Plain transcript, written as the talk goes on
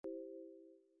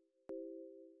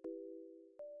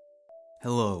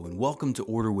Hello, and welcome to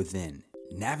Order Within,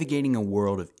 navigating a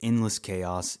world of endless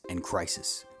chaos and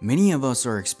crisis. Many of us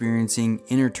are experiencing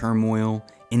inner turmoil,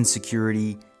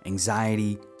 insecurity,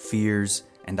 anxiety, fears,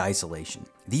 and isolation.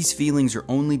 These feelings are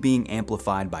only being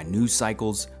amplified by news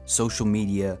cycles, social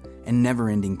media, and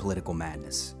never-ending political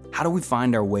madness. How do we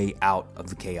find our way out of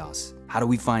the chaos? How do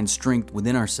we find strength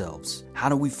within ourselves? How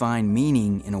do we find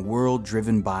meaning in a world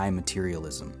driven by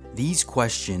materialism? These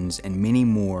questions and many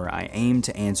more I aim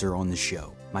to answer on the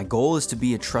show. My goal is to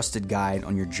be a trusted guide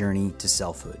on your journey to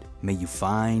selfhood. May you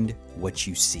find what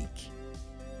you seek.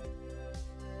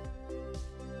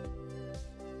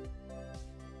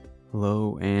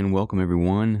 Hello and welcome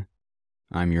everyone.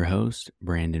 I'm your host,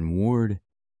 Brandon Ward,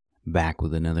 back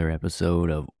with another episode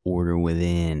of Order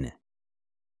Within,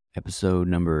 episode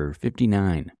number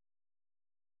 59.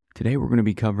 Today we're going to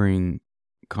be covering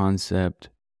concept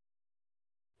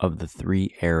of the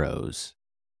three arrows,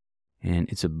 and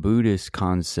it's a Buddhist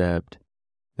concept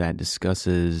that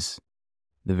discusses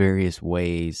the various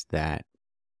ways that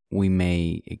we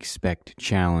may expect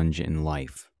challenge in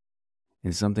life.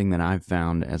 It's something that I've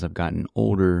found as I've gotten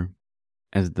older,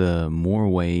 as the more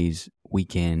ways we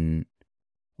can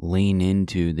lean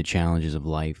into the challenges of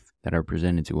life that are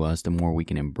presented to us, the more we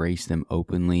can embrace them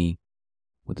openly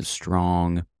with a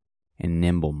strong and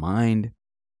nimble mind,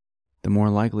 the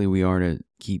more likely we are to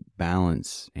keep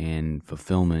balance and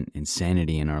fulfillment and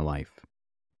sanity in our life,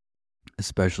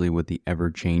 especially with the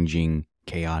ever-changing,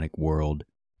 chaotic world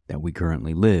that we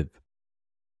currently live.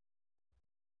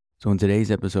 So in today's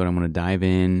episode, I'm going to dive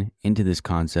into this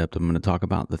concept. I'm going to talk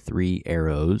about the three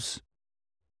arrows.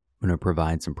 I'm going to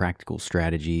provide some practical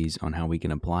strategies on how we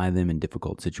can apply them in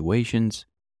difficult situations.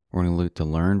 We're going to look to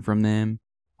learn from them.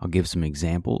 I'll give some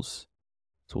examples.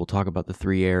 So we'll talk about the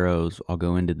three arrows. I'll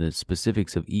go into the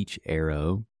specifics of each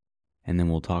arrow, and then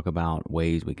we'll talk about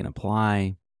ways we can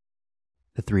apply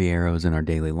the three arrows in our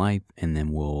daily life, and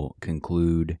then we'll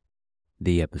conclude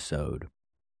the episode.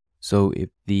 So if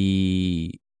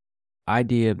the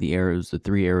idea of the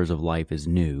three arrows of life is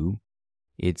new,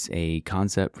 it's a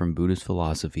concept from Buddhist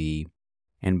philosophy,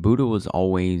 and Buddha was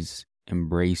always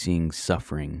embracing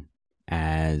suffering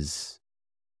as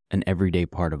an everyday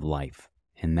part of life.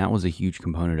 And that was a huge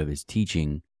component of his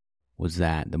teaching, was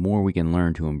that the more we can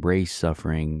learn to embrace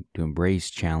suffering, to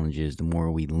embrace challenges, the more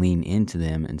we lean into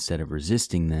them instead of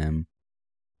resisting them,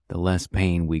 the less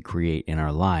pain we create in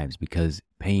our lives, because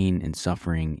pain and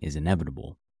suffering is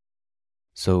inevitable.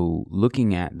 So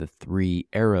looking at the three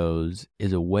arrows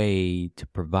is a way to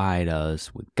provide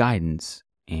us with guidance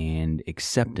and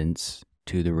acceptance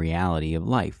to the reality of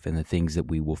life and the things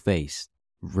that we will face,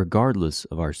 regardless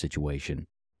of our situation.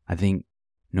 I think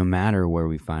no matter where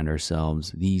we find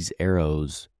ourselves, these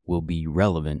arrows will be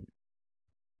relevant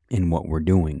in what we're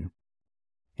doing.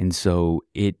 And so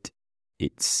it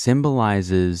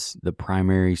symbolizes the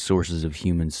primary sources of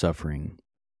human suffering: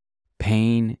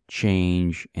 pain,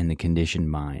 change, and the conditioned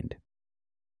mind.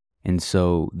 And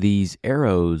so these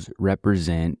arrows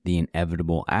represent the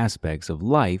inevitable aspects of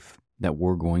life that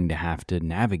we're going to have to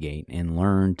navigate and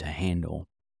learn to handle.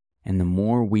 And the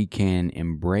more we can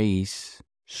embrace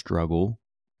struggle,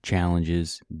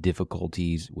 challenges,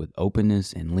 difficulties with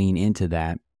openness and lean into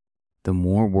that, the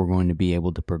more we're going to be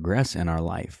able to progress in our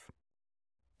life.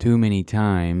 Too many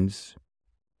times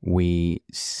we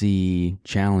see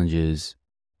challenges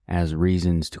as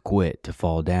reasons to quit, to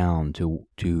fall down,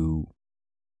 to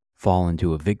fall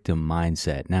into a victim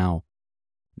mindset. Now,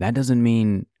 that doesn't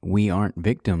mean we aren't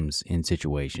victims in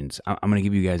situations. I'm going to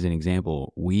give you guys an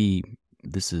example.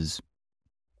 This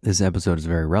episode is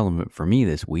very relevant for me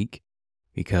this week,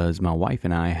 because my wife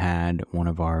and I had one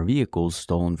of our vehicles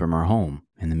stolen from our home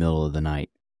in the middle of the night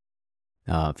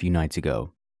a few nights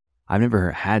ago. I've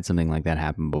never had something like that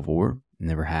happen before,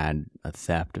 never had a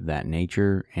theft of that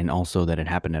nature, and also that it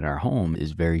happened at our home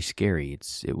is very scary.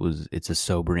 It's a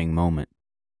sobering moment.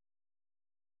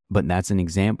 But that's an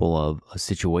example of a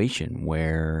situation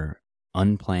where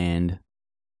unplanned,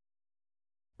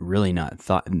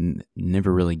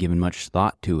 never really given much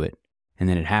thought to it, and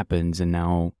then it happens, and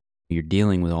now you're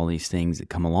dealing with all these things that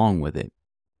come along with it.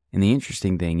 And the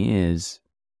interesting thing is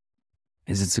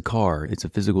it's a car. It's a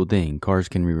physical thing. Cars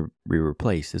can be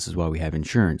replaced. This is why we have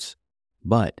insurance.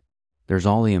 But there's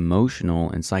all the emotional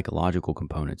and psychological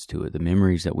components to it. The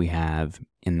memories that we have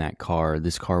in that car.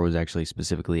 This car was actually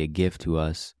specifically a gift to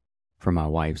us from my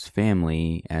wife's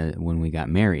family when we got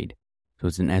married. So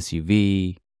it's an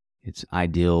SUV. It's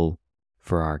ideal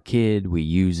for our kid. We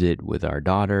use it with our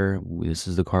daughter. This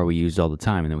is the car we used all the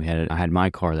time. And then I had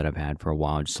my car that I've had for a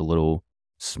while, just a little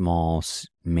small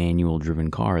manual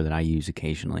driven car that I use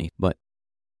occasionally. But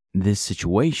this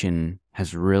situation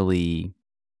has really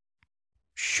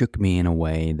shook me in a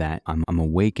way that I'm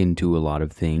awakened to a lot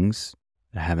of things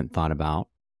that I haven't thought about,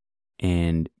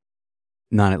 and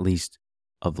not at least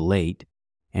of late,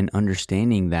 and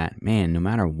understanding that, man, no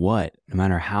matter what, no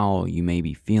matter how you may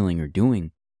be feeling or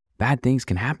doing, bad things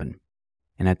can happen.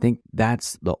 And I think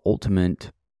that's the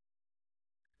ultimate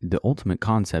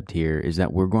concept here, is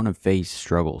that we're going to face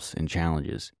struggles and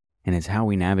challenges, and it's how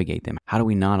we navigate them. How do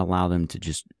we not allow them to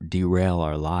just derail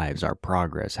our lives, our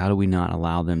progress? How do we not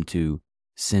allow them to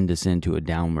send us into a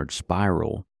downward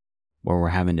spiral where we're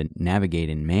having to navigate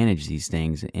and manage these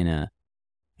things in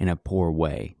a poor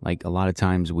way? Like, a lot of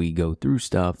times we go through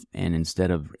stuff, and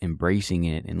instead of embracing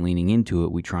it and leaning into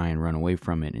it, we try and run away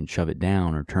from it and shove it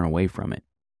down or turn away from it.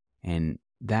 And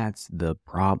that's the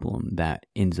problem that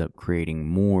ends up creating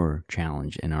more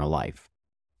challenge in our life.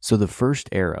 So the first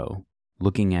arrow,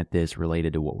 looking at this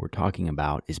related to what we're talking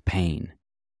about, is pain.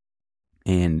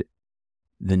 And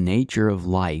the nature of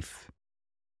life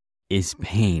is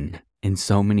pain in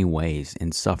so many ways,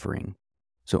 and suffering.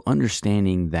 So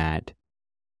understanding that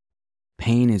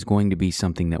pain is going to be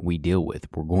something that we deal with.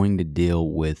 We're going to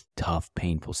deal with tough,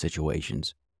 painful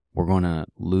situations. We're going to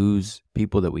lose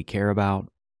people that we care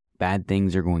about. Bad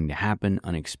things are going to happen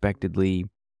unexpectedly.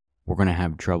 We're going to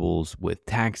have troubles with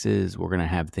taxes. We're going to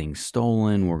have things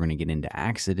stolen. We're going to get into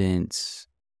accidents.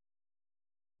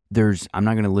 I'm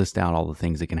not going to list out all the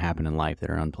things that can happen in life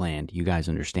that are unplanned. You guys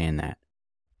understand that.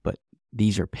 But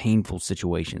these are painful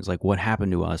situations. Like what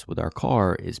happened to us with our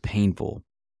car is painful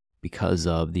because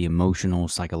of the emotional,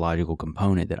 psychological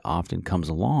component that often comes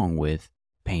along with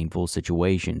painful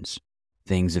situations,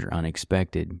 things that are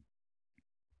unexpected.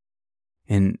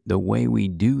 And the way we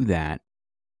do that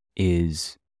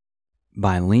is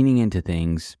by leaning into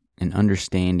things and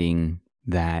understanding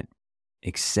that,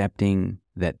 accepting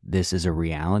that this is a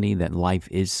reality, that life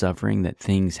is suffering, that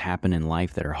things happen in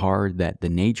life that are hard, that the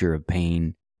nature of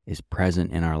pain is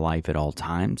present in our life at all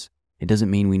times. It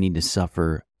doesn't mean we need to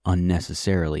suffer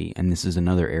unnecessarily. And this is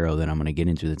another arrow that I'm going to get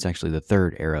into. That's actually the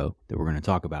third arrow that we're going to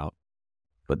talk about.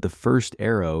 But the first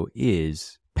arrow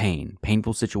is pain.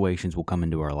 Painful situations will come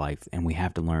into our life, and we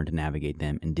have to learn to navigate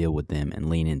them and deal with them and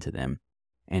lean into them.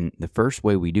 And the first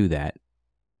way we do that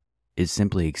is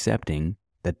simply accepting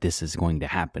that this is going to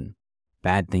happen.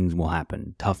 Bad things will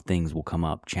happen. Tough things will come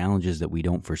up. Challenges that we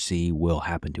don't foresee will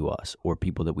happen to us or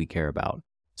people that we care about.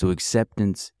 So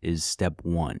acceptance is step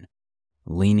one.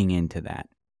 Leaning into that.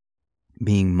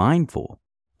 Being mindful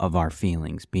of our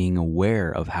feelings. Being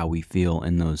aware of how we feel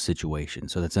in those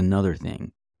situations. So that's another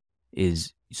thing.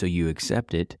 So you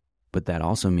accept it, but that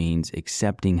also means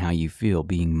accepting how you feel,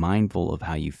 being mindful of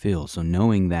how you feel. So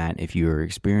knowing that if you're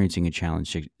experiencing a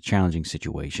challenging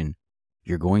situation,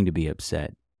 you're going to be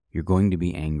upset, you're going to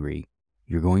be angry,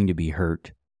 you're going to be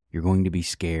hurt, you're going to be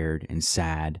scared and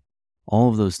sad. All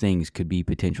of those things could be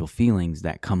potential feelings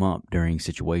that come up during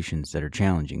situations that are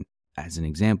challenging. As an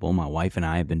example, my wife and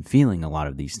I have been feeling a lot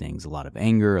of these things, a lot of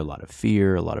anger, a lot of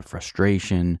fear, a lot of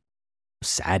frustration,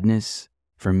 sadness.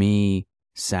 For me,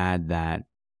 sad that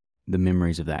the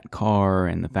memories of that car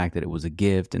and the fact that it was a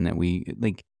gift and that we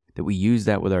use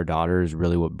that with our daughter is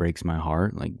really what breaks my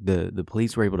heart. Like the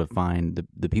police were able to find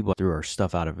the people that threw our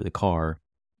stuff out of the car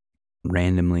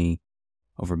randomly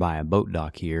over by a boat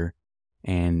dock here,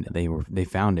 and they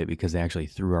found it because they actually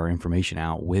threw our information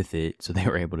out with it, so they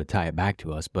were able to tie it back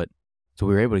to us. But so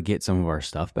we were able to get some of our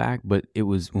stuff back, but it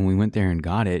was when we went there and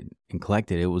got it and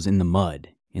collected it was in the mud,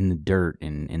 in the dirt,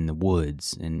 and in the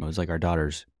woods, and it was like our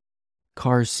daughter's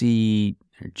car seat,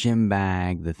 her gym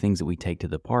bag, the things that we take to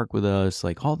the park with us,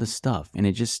 like all this stuff. And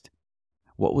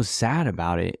what was sad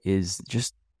about it is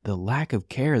just the lack of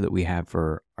care that we have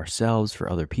for ourselves,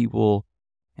 for other people,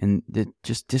 and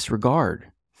just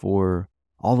disregard for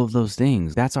all of those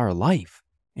things. That's our life.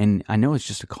 And I know it's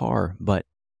just a car, but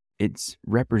it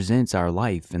represents our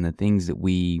life and the things that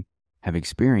we have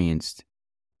experienced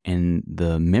and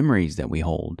the memories that we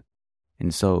hold.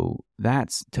 And so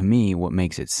that's, to me, what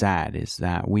makes it sad, is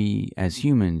that we as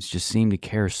humans just seem to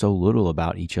care so little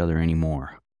about each other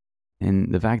anymore.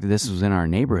 And the fact that this was in our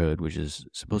neighborhood, which is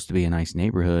supposed to be a nice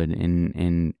neighborhood,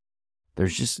 and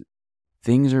there's just,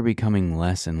 things are becoming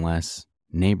less and less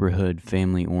neighborhood,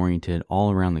 family-oriented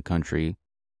all around the country.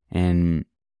 And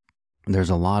there's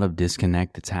a lot of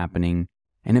disconnect that's happening,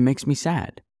 and it makes me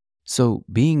sad. So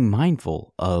being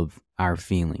mindful of our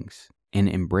feelings and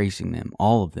embracing them,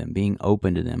 all of them, being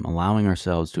open to them, allowing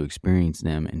ourselves to experience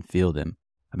them and feel them.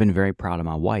 I've been very proud of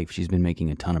my wife. She's been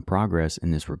making a ton of progress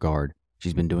in this regard.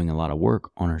 She's been doing a lot of work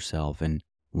on herself and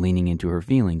leaning into her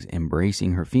feelings,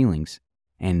 embracing her feelings.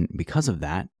 And because of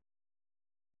that,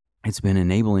 It's been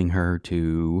enabling her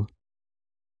to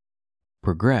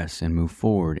progress and move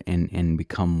forward and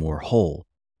become more whole.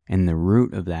 And the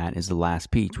root of that is the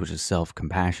last piece, which is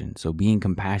self-compassion. So being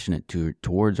compassionate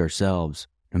towards ourselves,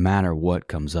 no matter what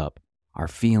comes up. Our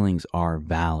feelings are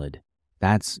valid.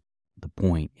 That's the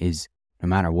point, is no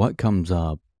matter what comes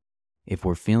up, if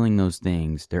we're feeling those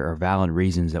things, there are valid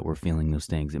reasons that we're feeling those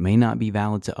things. It may not be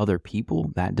valid to other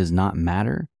people. That does not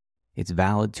matter. It's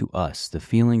valid to us. The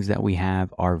feelings that we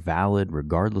have are valid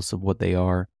regardless of what they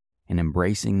are, and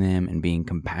embracing them and being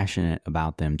compassionate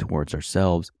about them towards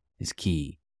ourselves is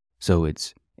key. So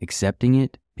it's accepting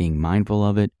it, being mindful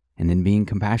of it, and then being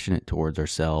compassionate towards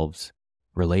ourselves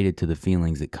related to the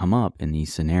feelings that come up in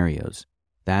these scenarios.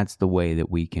 That's the way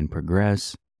that we can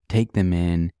progress, take them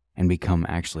in, and become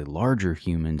actually larger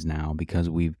humans now, because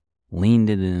we've leaned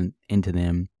into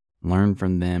them, learned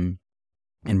from them,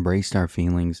 embraced our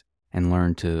feelings, and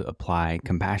learned to apply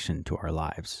compassion to our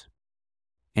lives.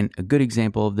 And a good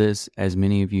example of this, as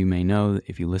many of you may know,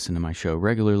 if you listen to my show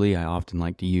regularly, I often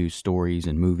like to use stories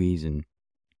and movies and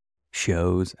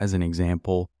shows as an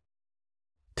example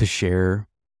to share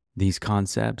these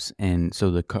concepts. And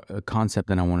so the concept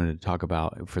that I wanted to talk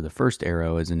about for the first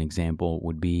arrow as an example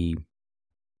would be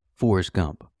Forrest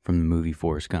Gump from the movie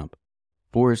Forrest Gump.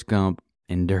 Forrest Gump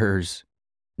endures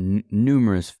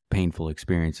numerous painful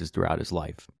experiences throughout his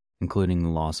life, including the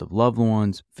loss of loved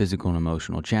ones, physical and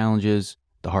emotional challenges,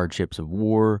 the hardships of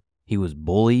war. He was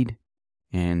bullied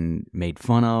and made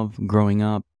fun of growing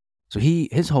up. So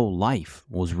his whole life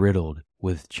was riddled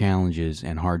with challenges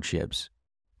and hardships.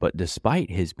 But despite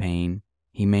his pain,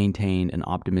 he maintained an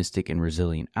optimistic and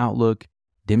resilient outlook,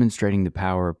 demonstrating the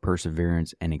power of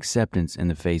perseverance and acceptance in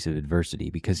the face of adversity,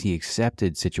 because he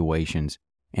accepted situations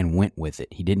and went with it.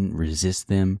 He didn't resist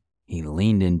them. He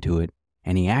leaned into it,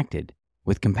 and he acted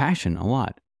with compassion a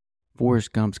lot.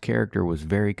 Forrest Gump's character was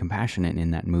very compassionate in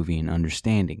that movie and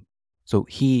understanding. So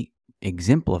he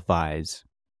exemplifies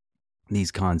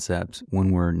these concepts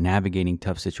when we're navigating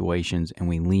tough situations and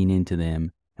we lean into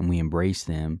them and we embrace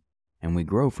them and we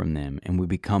grow from them and we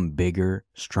become bigger,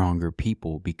 stronger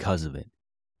people because of it.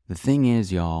 The thing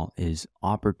is, y'all, is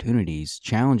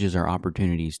challenges are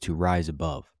opportunities to rise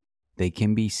above. They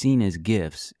can be seen as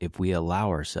gifts if we allow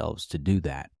ourselves to do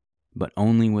that, but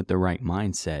only with the right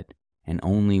mindset and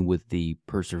only with the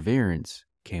perseverance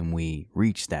can we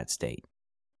reach that state.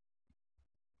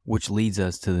 Which leads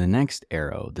us to the next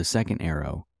arrow, the second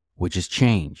arrow, which is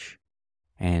change.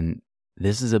 And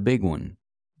this is a big one.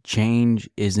 Change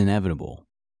is inevitable,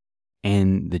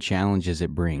 and the challenges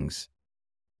it brings.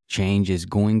 Change is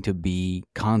going to be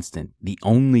constant. The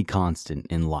only constant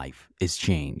in life is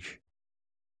change.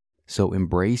 So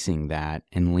embracing that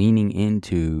and leaning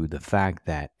into the fact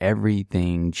that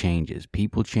everything changes.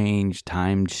 People change,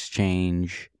 times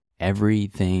change,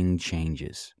 everything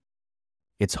changes.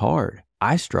 It's hard.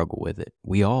 I struggle with it.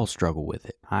 We all struggle with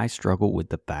it. I struggle with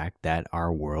the fact that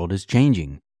our world is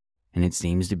changing, and it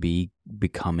seems to be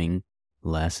becoming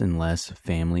less and less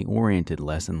family-oriented,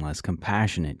 less and less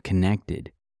compassionate,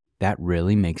 connected. That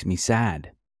really makes me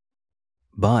sad.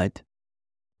 But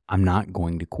I'm not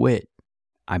going to quit.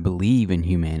 I believe in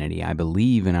humanity. I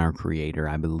believe in our Creator.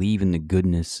 I believe in the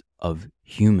goodness of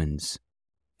humans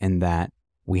and that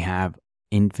we have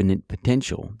infinite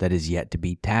potential that is yet to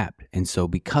be tapped. And so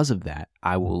because of that,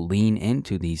 I will lean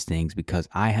into these things because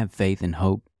I have faith and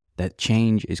hope that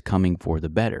change is coming for the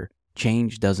better.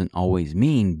 Change doesn't always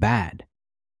mean bad,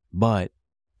 but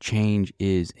change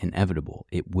is inevitable.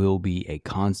 It will be a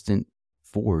constant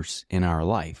force in our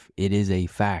life. It is a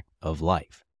fact of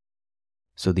life.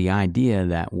 So the idea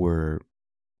that we're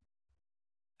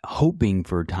hoping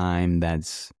for time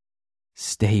that's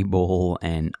stable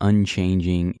and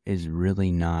unchanging is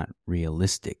really not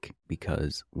realistic,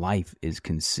 because life is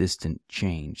consistent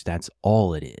change. That's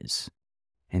all it is.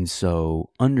 And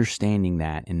so understanding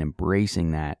that and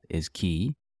embracing that is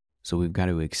key. So we've got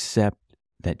to accept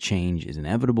that change is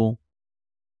inevitable.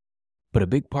 But a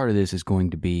big part of this is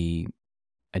going to be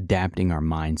adapting our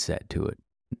mindset to it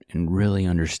and really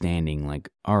understanding, like,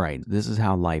 all right, this is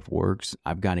how life works.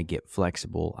 I've got to get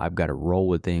flexible. I've got to roll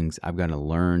with things. I've got to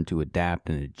learn to adapt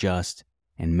and adjust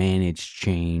and manage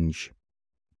change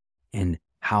and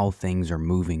how things are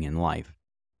moving in life.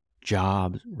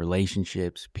 Jobs,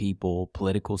 relationships, people,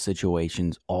 political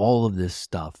situations, all of this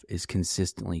stuff is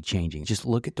consistently changing. Just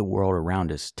look at the world around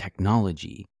us.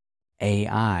 Technology,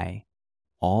 AI,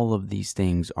 all of these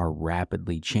things are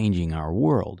rapidly changing our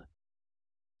world.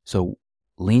 So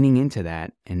leaning into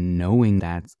that and knowing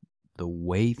that's the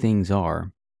way things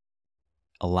are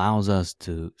allows us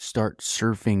to start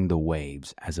surfing the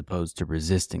waves as opposed to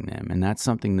resisting them. And that's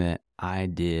something that I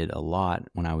did a lot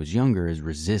when I was younger is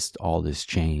resist all this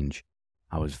change.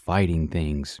 I was fighting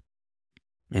things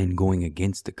and going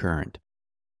against the current.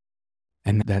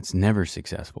 And that's never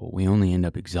successful. We only end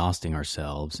up exhausting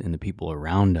ourselves and the people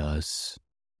around us,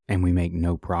 and we make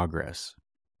no progress.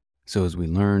 So as we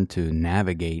learn to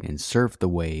navigate and surf the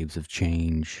waves of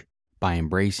change by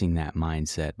embracing that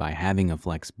mindset, by having a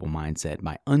flexible mindset,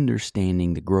 by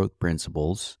understanding the growth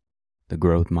principles, the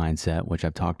growth mindset, which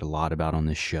I've talked a lot about on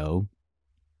this show,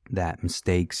 that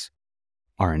mistakes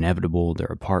are inevitable, they're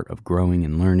a part of growing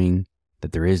and learning,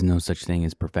 that there is no such thing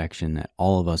as perfection, that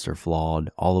all of us are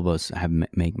flawed, all of us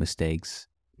make mistakes,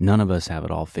 none of us have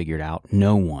it all figured out,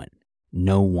 no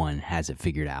one has it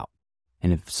figured out.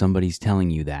 And if somebody's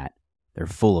telling you that, they're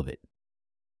full of it.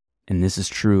 And this is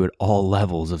true at all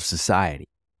levels of society.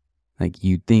 Like,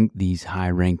 you think these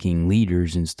high-ranking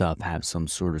leaders and stuff have some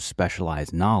sort of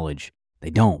specialized knowledge. They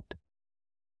don't.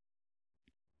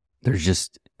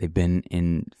 They've been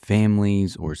in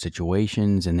families or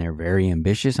situations and they're very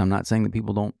ambitious. I'm not saying that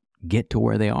people don't get to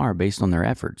where they are based on their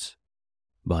efforts,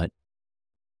 but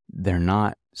they're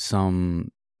not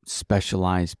some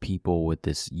specialized people with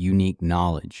this unique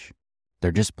knowledge.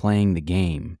 They're just playing the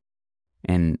game.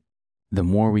 And the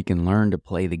more we can learn to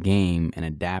play the game and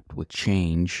adapt with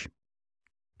change,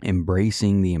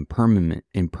 embracing the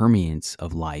impermanence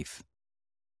of life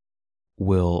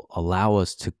will allow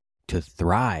us to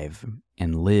thrive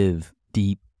and live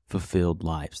deep, fulfilled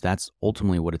lives. That's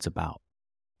ultimately what it's about.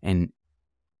 And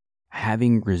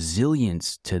having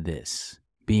resilience to this,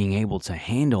 being able to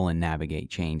handle and navigate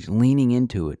change, leaning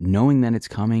into it, knowing that it's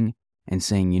coming and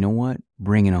saying, you know what,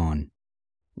 bring it on.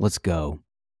 Let's go.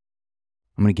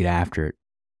 I'm going to get after it.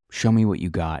 Show me what you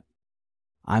got.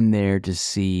 I'm there to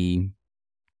see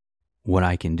what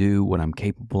I can do, what I'm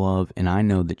capable of, and I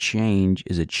know that change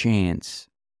is a chance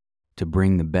to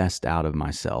bring the best out of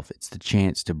myself. It's the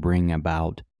chance to bring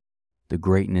about the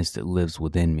greatness that lives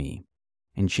within me.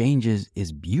 And change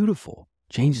is beautiful.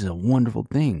 Change is a wonderful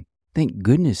thing. Thank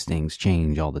goodness things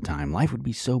change all the time. Life would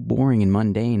be so boring and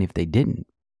mundane if they didn't.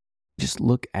 Just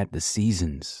look at the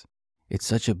seasons. It's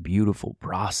such a beautiful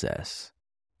process.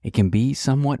 It can be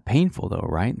somewhat painful though,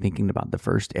 right? Thinking about the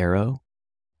first arrow,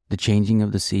 the changing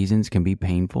of the seasons can be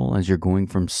painful as you're going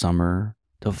from summer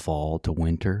to fall to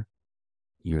winter.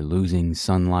 You're losing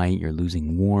sunlight, you're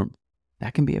losing warmth.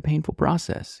 That can be a painful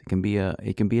process. It can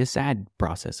be a sad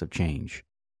process of change.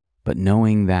 But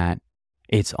knowing that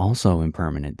it's also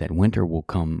impermanent, that winter will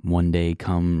one day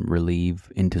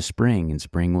relieve into spring, and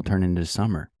spring will turn into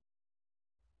summer.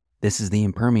 This is the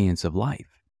impermanence of life.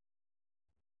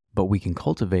 But we can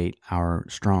cultivate our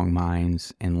strong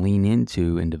minds and lean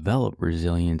into and develop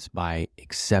resilience by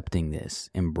accepting this,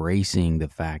 embracing the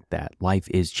fact that life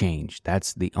is change.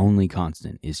 That's the only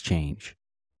constant, is change.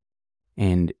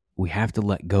 And we have to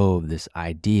let go of this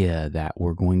idea that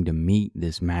we're going to meet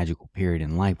this magical period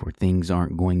in life where things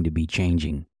aren't going to be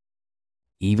changing.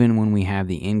 Even when we have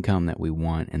the income that we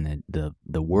want and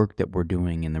the work that we're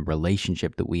doing and the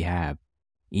relationship that we have,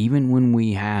 even when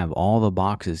we have all the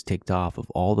boxes ticked off of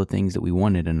all the things that we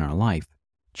wanted in our life,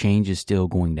 change is still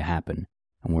going to happen.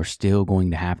 And we're still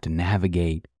going to have to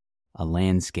navigate a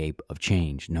landscape of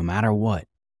change, no matter what.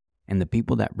 And the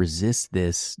people that resist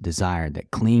this desire,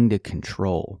 that cling to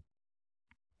control,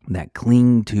 that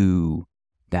cling to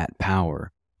that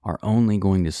power, are only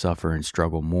going to suffer and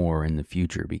struggle more in the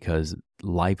future, because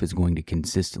life is going to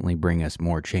consistently bring us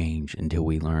more change until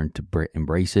we learn to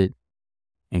embrace it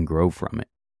and grow from it.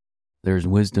 There's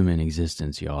wisdom in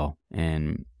existence, y'all.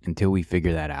 And until we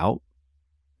figure that out,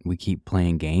 we keep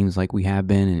playing games like we have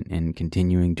been and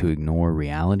continuing to ignore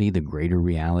reality, the greater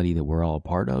reality that we're all a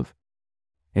part of.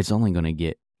 It's only going to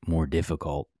get more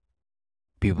difficult.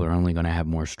 People are only going to have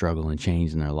more struggle and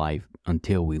change in their life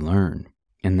until we learn.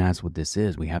 And that's what this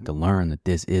is. We have to learn that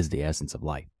this is the essence of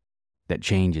life, that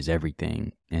change is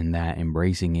everything, and that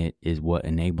embracing it is what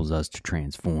enables us to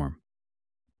transform.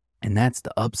 And that's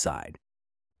the upside,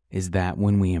 is that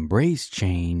when we embrace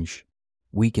change,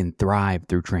 we can thrive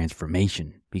through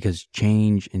transformation, because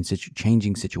change and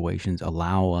changing situations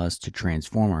allow us to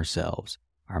transform ourselves,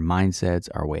 our mindsets,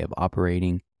 our way of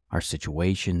operating, our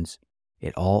situations.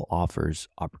 It all offers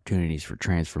opportunities for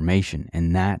transformation.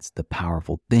 And that's the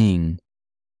powerful thing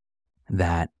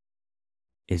that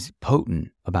is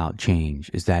potent about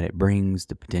change, is that it brings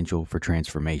the potential for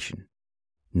transformation,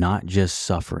 not just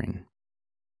suffering.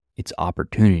 It's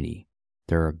opportunity.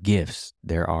 There are gifts.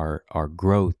 There are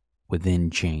growth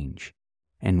within change.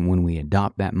 And when we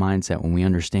adopt that mindset, when we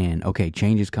understand, okay,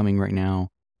 change is coming right now,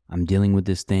 I'm dealing with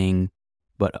this thing,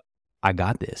 but I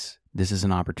got this. This is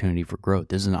an opportunity for growth.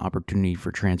 This is an opportunity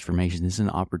for transformation. This is an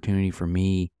opportunity for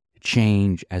me to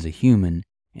change as a human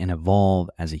and evolve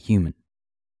as a human.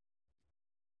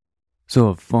 So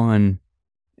a fun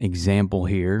example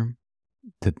here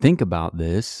to think about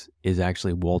this is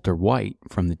actually Walter White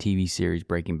from the TV series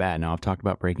Breaking Bad. Now, I've talked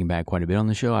about Breaking Bad quite a bit on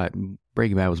the show.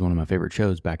 Breaking Bad was one of my favorite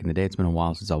shows back in the day. It's been a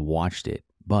while since I watched it,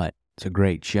 but it's a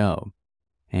great show.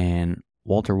 And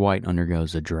Walter White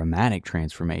undergoes a dramatic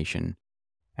transformation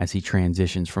as he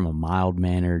transitions from a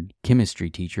mild-mannered chemistry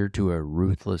teacher to a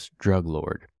ruthless drug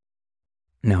lord.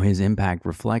 Now, his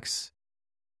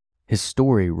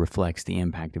story reflects the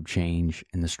impact of change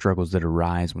and the struggles that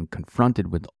arise when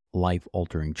confronted with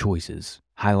life-altering choices,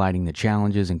 highlighting the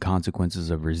challenges and consequences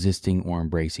of resisting or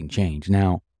embracing change.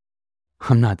 Now,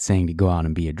 I'm not saying to go out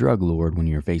and be a drug lord when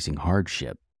you're facing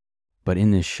hardship, but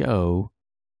in this show,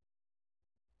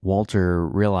 Walter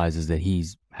realizes that he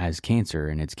has cancer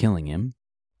and it's killing him,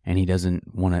 and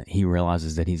he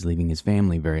realizes that he's leaving his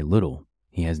family very little.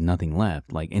 He has nothing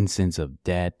left, like in sense of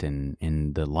debt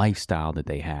and the lifestyle that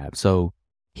they have. So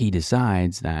he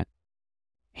decides that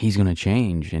he's going to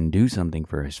change and do something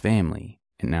for his family.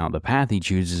 And now the path he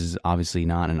chooses is obviously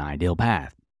not an ideal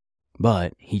path,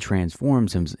 but he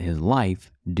transforms his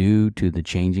life due to the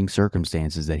changing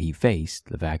circumstances that he faced,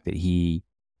 the fact that he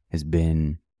has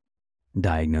been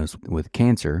diagnosed with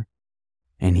cancer,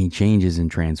 and he changes and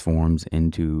transforms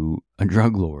into a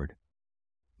drug lord.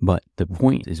 But the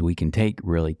point is we can take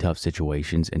really tough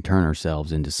situations and turn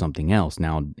ourselves into something else.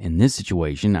 Now, in this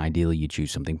situation, ideally you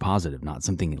choose something positive, not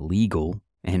something illegal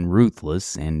and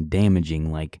ruthless and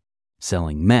damaging like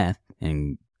selling meth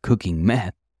and cooking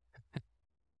meth.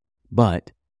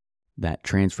 But that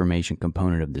transformation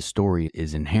component of the story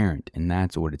is inherent, and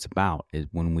that's what it's about, is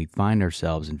when we find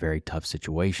ourselves in very tough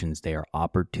situations, they are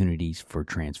opportunities for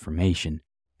transformation.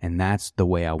 And that's the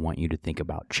way I want you to think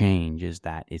about change, is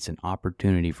that it's an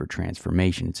opportunity for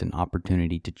transformation. It's an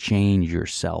opportunity to change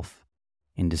yourself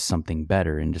into something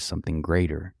better, into something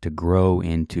greater, to grow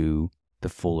into the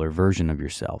fuller version of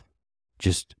yourself.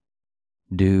 Just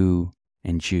do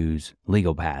and choose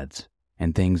legal paths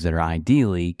and things that are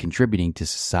ideally contributing to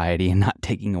society and not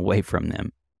taking away from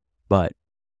them. But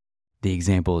the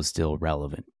example is still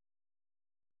relevant.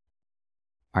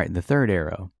 All right, the third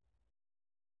arrow.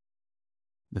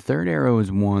 The third arrow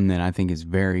is one that I think is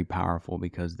very powerful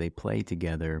because they play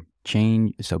together.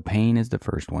 So pain is the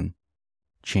first one.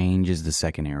 Change is the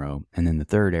second arrow. And then the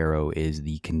third arrow is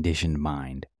the conditioned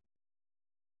mind.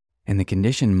 And the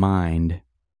conditioned mind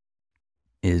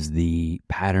is the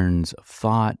patterns of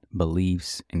thought,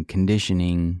 beliefs, and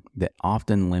conditioning that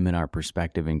often limit our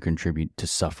perspective and contribute to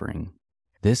suffering.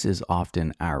 This is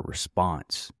often our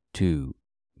response to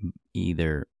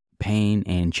either pain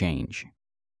and change.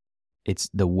 It's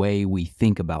the way we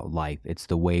think about life. It's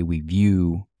the way we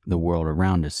view the world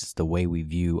around us. It's the way we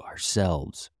view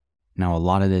ourselves. Now, a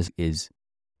lot of this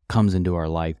comes into our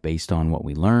life based on what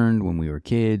we learned when we were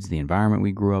kids, the environment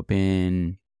we grew up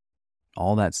in.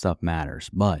 All that stuff matters,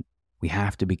 but we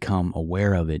have to become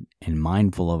aware of it and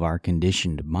mindful of our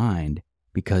conditioned mind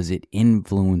because it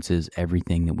influences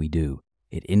everything that we do.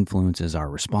 It influences our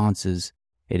responses.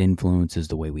 It influences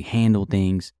the way we handle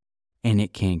things. And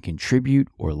it can contribute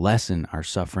or lessen our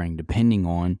suffering depending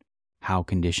on how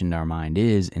conditioned our mind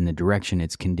is and the direction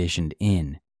it's conditioned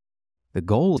in. The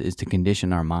goal is to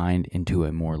condition our mind into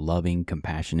a more loving,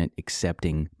 compassionate,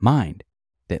 accepting mind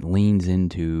that leans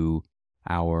into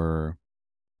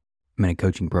I'm in a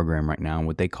coaching program right now, and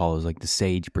what they call is like the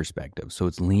sage perspective. So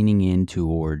it's leaning in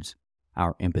towards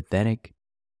our empathetic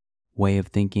way of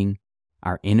thinking,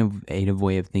 our innovative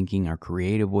way of thinking, our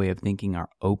creative way of thinking, our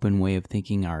open way of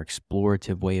thinking, our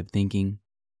explorative way of thinking,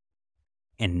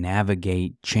 and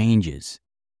navigate changes.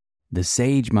 The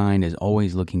sage mind is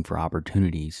always looking for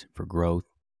opportunities for growth,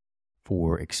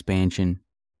 for expansion.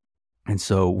 And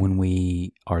so when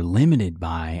we are limited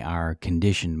by our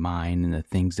conditioned mind and the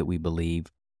things that we believe,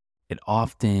 it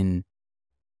often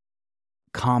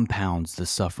compounds the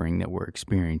suffering that we're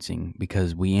experiencing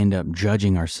because we end up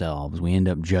judging ourselves, we end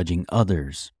up judging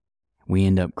others, we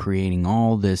end up creating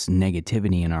all this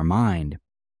negativity in our mind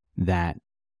that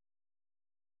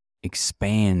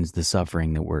expands the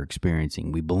suffering that we're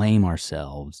experiencing. We blame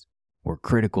ourselves, we're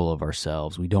critical of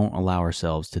ourselves, we don't allow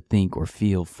ourselves to think or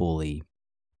feel fully,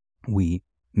 we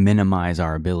minimize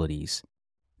our abilities.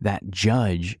 That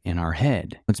judge in our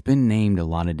head. It's been named a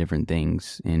lot of different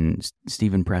things, and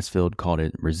Stephen Pressfield called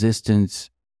it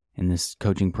resistance. In this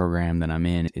coaching program that I'm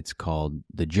in, it's called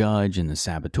the judge and the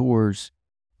saboteurs.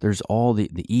 There's all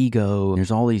the ego. There's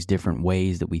all these different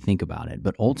ways that we think about it.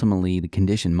 But ultimately, the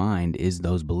conditioned mind is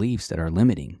those beliefs that are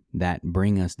limiting, that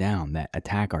bring us down, that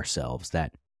attack ourselves,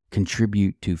 that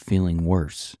contribute to feeling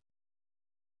worse.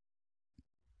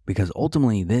 Because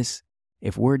ultimately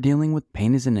if we're dealing with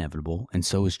pain is inevitable and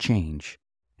so is change,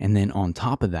 and then on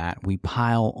top of that, we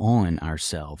pile on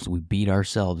ourselves, we beat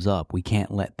ourselves up, we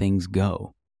can't let things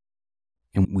go,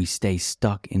 and we stay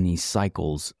stuck in these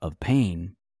cycles of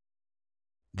pain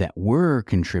that we're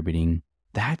contributing,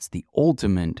 that's the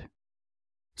ultimate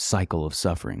cycle of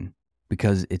suffering,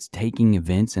 because it's taking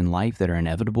events in life that are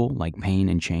inevitable, like pain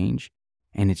and change,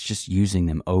 and it's just using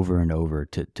them over and over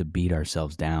to beat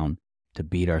ourselves down, to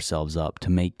beat ourselves up, to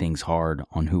make things hard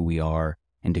on who we are,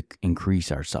 and to increase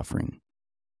our suffering.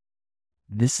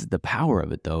 This is the power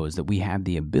of it, though, is that we have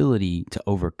the ability to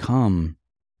overcome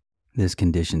this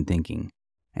conditioned thinking.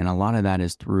 And a lot of that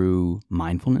is through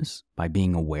mindfulness, by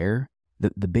being aware.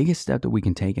 The biggest step that we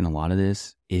can take in a lot of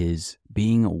this is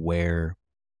being aware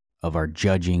of our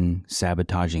judging,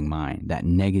 sabotaging mind, that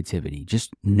negativity,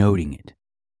 just noting it.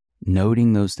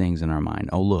 Noting those things in our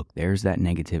mind. Oh, look, there's that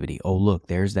negativity. Oh, look,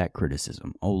 there's that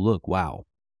criticism. Oh, look, wow,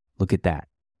 look at that.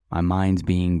 My mind's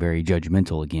being very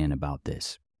judgmental again about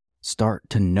this. Start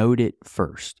to note it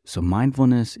first. So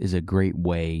mindfulness is a great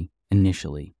way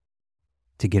initially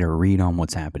to get a read on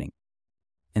what's happening.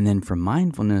 And then from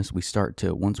mindfulness,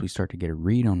 once we start to get a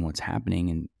read on what's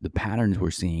happening and the patterns we're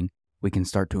seeing, we can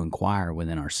start to inquire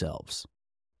within ourselves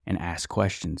and ask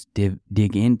questions,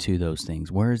 dig into those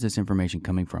things. Where is this information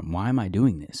coming from? Why am I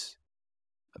doing this?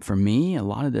 For me, a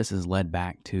lot of this is led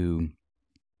back to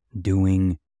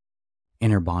doing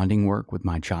inner bonding work with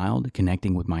my child,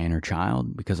 connecting with my inner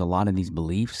child, because a lot of these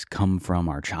beliefs come from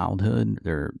our childhood.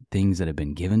 They're things that have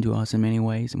been given to us in many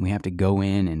ways, and we have to go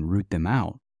in and root them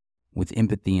out with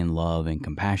empathy and love and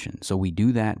compassion. So we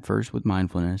do that first with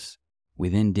mindfulness. We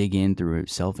then dig in through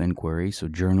self-inquiry, so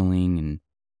journaling and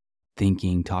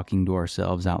thinking, talking to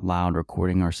ourselves out loud,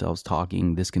 recording ourselves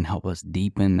talking. This can help us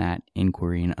deepen that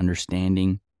inquiry and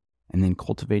understanding, and then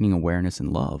cultivating awareness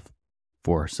and love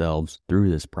for ourselves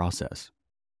through this process.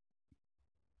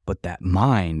 But that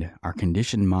mind, our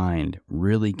conditioned mind,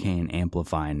 really can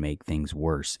amplify and make things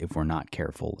worse if we're not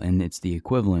careful. And it's the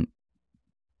equivalent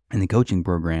in the coaching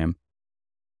program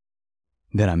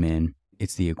that I'm in.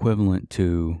 It's the equivalent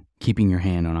to keeping your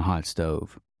hand on a hot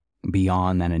stove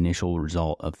beyond that initial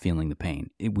result of feeling the pain.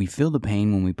 We feel the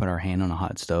pain when we put our hand on a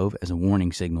hot stove as a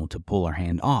warning signal to pull our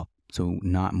hand off so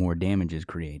not more damage is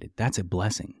created. That's a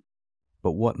blessing.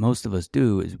 But what most of us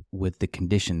do is with the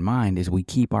conditioned mind is we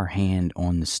keep our hand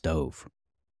on the stove.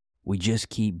 We just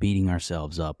keep beating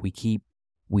ourselves up. We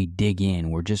dig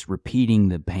in. We're just repeating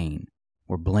the pain.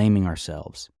 We're blaming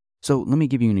ourselves. So let me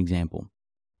give you an example.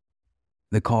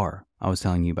 The car I was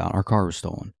telling you about, our car was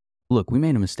stolen. Look, we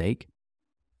made a mistake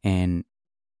and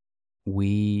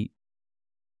we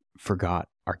forgot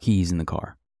our keys in the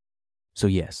car. So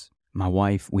yes, my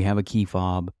wife, we have a key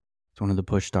fob. It's one of the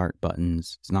push start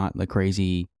buttons. It's not the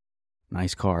crazy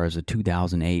nice car. It's a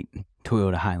 2008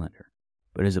 Toyota Highlander,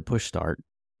 but it's a push start.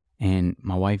 And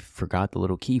my wife forgot the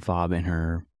little key fob in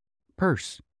her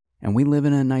purse. And we live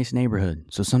in a nice neighborhood,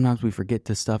 so sometimes we forget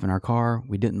this stuff in our car.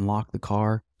 We didn't lock the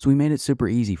car, so we made it super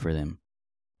easy for them.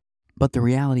 But the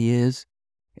reality is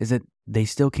that they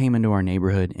still came into our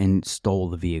neighborhood and stole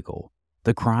the vehicle.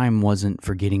 The crime wasn't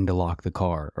forgetting to lock the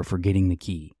car or forgetting the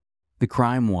key. The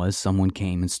crime was someone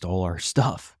came and stole our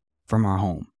stuff from our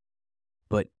home.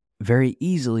 But very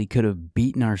easily could have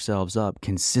beaten ourselves up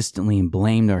consistently and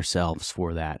blamed ourselves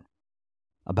for that,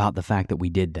 about the fact that we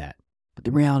did that. But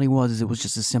the reality was it was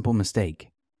just a simple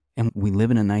mistake. And we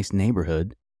live in a nice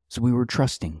neighborhood, so we were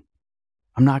trusting.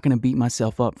 I'm not going to beat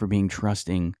myself up for being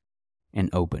trusting and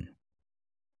open.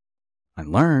 I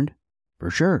learned, for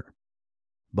sure.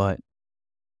 But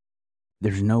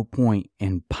there's no point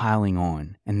in piling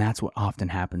on. And that's what often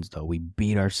happens, though. We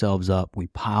beat ourselves up, we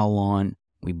pile on,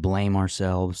 we blame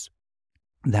ourselves.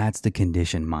 That's the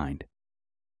conditioned mind.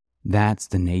 That's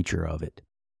the nature of it.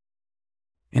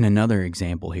 And another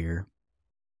example here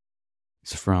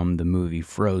is from the movie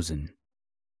Frozen.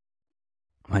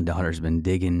 My daughter's been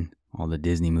digging all the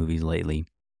Disney movies lately.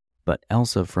 But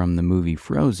Elsa from the movie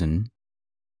Frozen,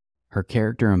 her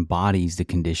character embodies the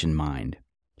conditioned mind.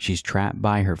 She's trapped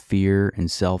by her fear and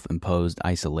self-imposed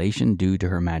isolation due to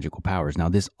her magical powers. Now,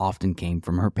 this often came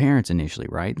from her parents initially,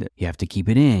 right? That you have to keep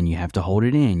it in, you have to hold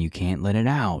it in, you can't let it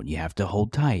out, you have to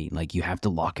hold tight, like you have to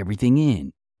lock everything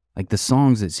in. Like the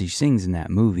songs that she sings in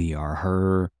that movie are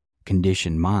her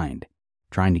conditioned mind,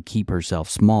 trying to keep herself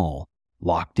small,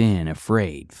 locked in,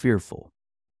 afraid, fearful.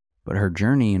 But her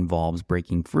journey involves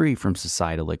breaking free from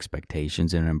societal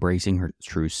expectations and embracing her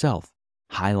true self,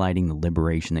 highlighting the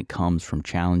liberation that comes from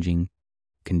challenging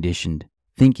conditioned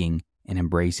thinking and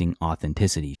embracing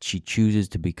authenticity. She chooses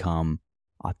to become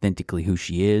authentically who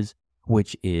she is,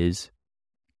 which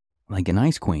like an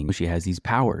ice queen. She has these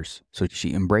powers, so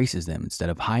she embraces them instead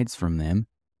of hides from them.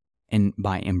 And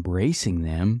by embracing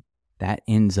them, that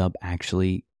ends up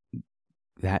actually,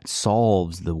 that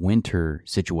solves the winter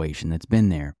situation that's been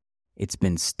there. It's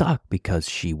been stuck because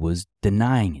she was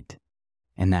denying it.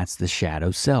 And that's the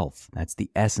shadow self. That's the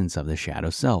essence of the shadow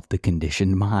self, the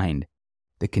conditioned mind.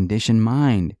 The conditioned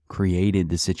mind created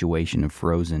the situation of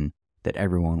Frozen that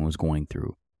everyone was going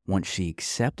through. Once she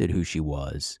accepted who she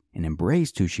was and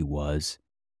embraced who she was,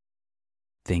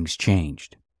 things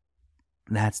changed.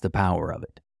 That's the power of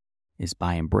it, is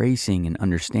by embracing and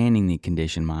understanding the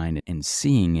conditioned mind and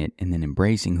seeing it and then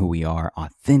embracing who we are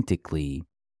authentically,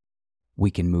 we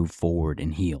can move forward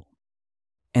and heal.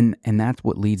 And that's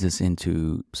what leads us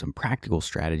into some practical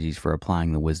strategies for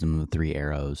applying the wisdom of the 3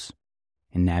 arrows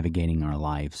and navigating our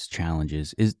life's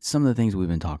challenges is some of the things we've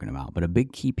been talking about. But a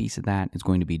big key piece of that is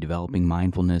going to be developing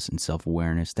mindfulness and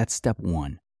self-awareness. That's step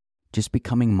 1. Just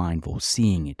becoming mindful,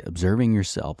 seeing it, observing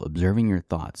yourself, observing your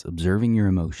thoughts, observing your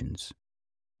emotions.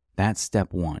 That's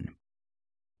step 1.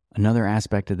 Another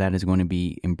aspect of that is going to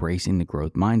be embracing the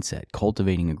growth mindset,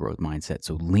 cultivating a growth mindset.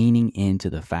 So leaning into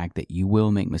the fact that you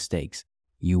will make mistakes.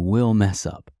 You will mess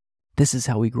up. This is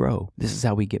how we grow. This is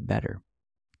how we get better.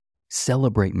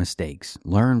 Celebrate mistakes.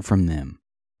 Learn from them.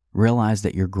 Realize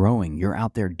that you're growing. You're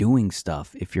out there doing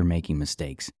stuff if you're making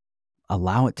mistakes.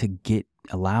 Allow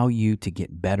you to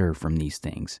get better from these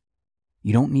things.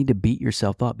 You don't need to beat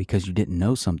yourself up because you didn't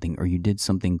know something or you did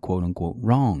something quote unquote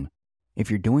wrong. If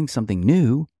you're doing something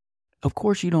new, of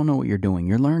course you don't know what you're doing.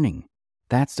 You're learning.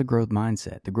 That's the growth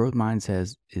mindset. The growth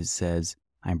mindset says,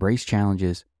 I embrace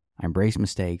challenges. I embrace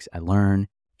mistakes. I learn.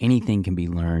 Anything can be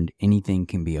learned. Anything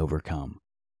can be overcome.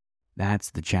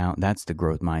 That's the challenge. That's the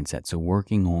growth mindset. So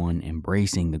working on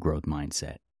embracing the growth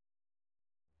mindset.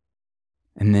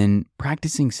 And then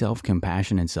practicing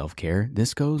self-compassion and self-care.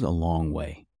 This goes a long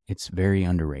way. It's very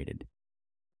underrated.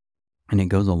 And it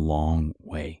goes a long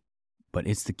way. But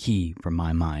it's the key from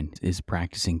my mind is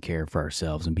practicing care for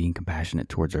ourselves and being compassionate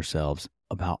towards ourselves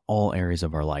about all areas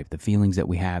of our life. The feelings that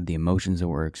we have, the emotions that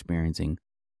we're experiencing,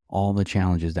 all the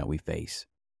challenges that we face.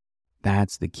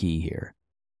 That's the key here,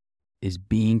 is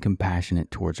being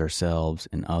compassionate towards ourselves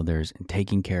and others and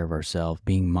taking care of ourselves,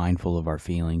 being mindful of our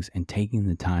feelings and taking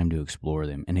the time to explore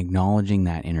them and acknowledging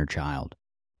that inner child.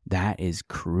 That is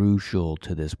crucial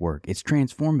to this work. It's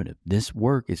transformative. This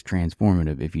work is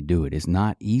transformative if you do it. It's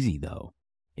not easy though.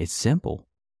 It's simple,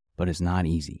 but it's not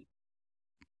easy.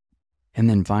 And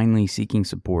then finally, seeking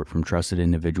support from trusted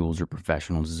individuals or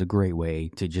professionals is a great way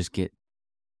to just get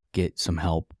some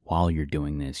help while you're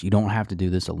doing this. You don't have to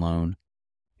do this alone.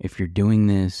 If you're doing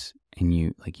this and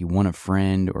you want a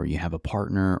friend or you have a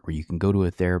partner or you can go to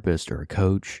a therapist or a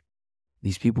coach,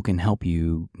 these people can help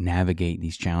you navigate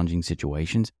these challenging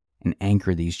situations and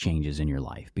anchor these changes in your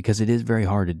life because it is very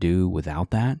hard to do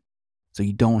without that. So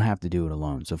you don't have to do it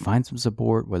alone. So find some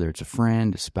support, whether it's a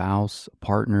friend, a spouse, a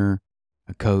partner,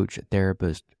 a coach, a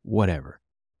therapist, whatever.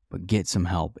 But get some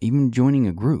help. Even joining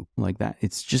a group like that.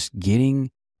 It's just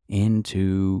getting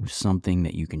into something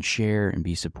that you can share and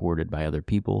be supported by other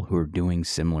people who are doing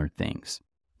similar things.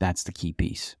 That's the key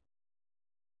piece.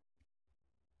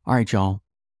 All right, y'all.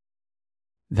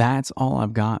 That's all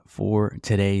I've got for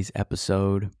today's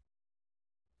episode.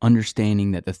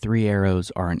 Understanding that the 3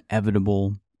 arrows are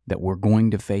inevitable, that we're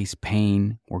going to face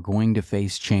pain, we're going to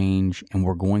face change, and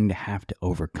we're going to have to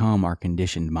overcome our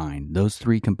conditioned mind. Those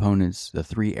 3 components, the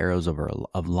 3 arrows of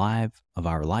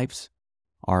our lives,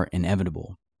 are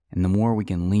inevitable. And the more we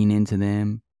can lean into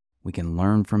them, we can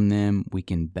learn from them, we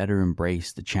can better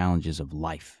embrace the challenges of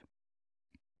life.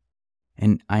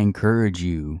 And I encourage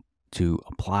you to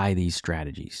apply these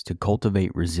strategies to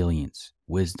cultivate resilience,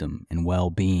 wisdom, and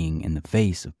well-being in the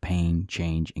face of pain,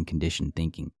 change, and conditioned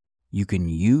thinking. You can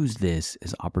use this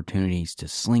as opportunities to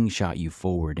slingshot you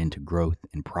forward into growth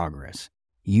and progress.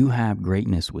 You have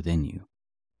greatness within you.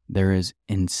 There is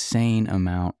insane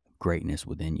amount of greatness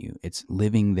within you. It's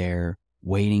living there,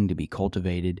 waiting to be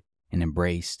cultivated and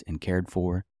embraced and cared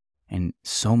for. And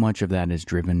so much of that is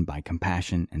driven by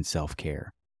compassion and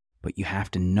self-care. But you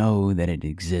have to know that it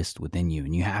exists within you,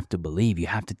 and you have to believe, you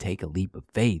have to take a leap of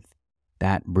faith.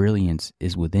 That brilliance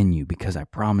is within you because I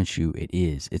promise you it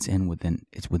is. It's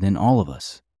within all of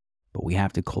us. But we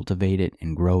have to cultivate it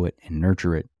and grow it and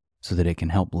nurture it so that it can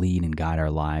help lead and guide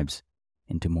our lives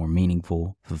into more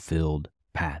meaningful, fulfilled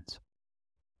paths.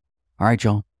 All right,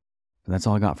 y'all. So that's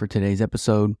all I got for today's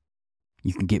episode.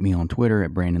 You can get me on Twitter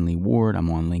at Brandon Lee Ward. I'm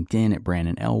on LinkedIn at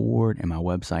Brandon L. Ward, and my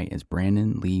website is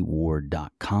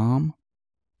brandonleeward.com.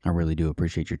 I really do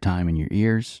appreciate your time and your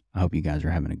ears. I hope you guys are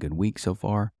having a good week so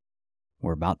far.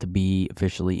 We're about to be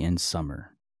officially in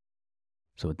summer.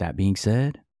 So with that being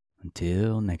said,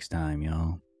 until next time,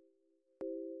 y'all.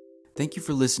 Thank you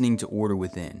for listening to Order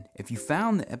Within. If you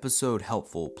found the episode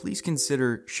helpful, please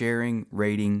consider sharing,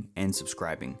 rating, and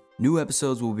subscribing. New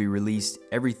episodes will be released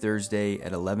every Thursday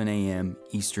at 11 a.m.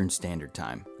 Eastern Standard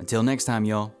Time. Until next time,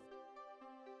 y'all.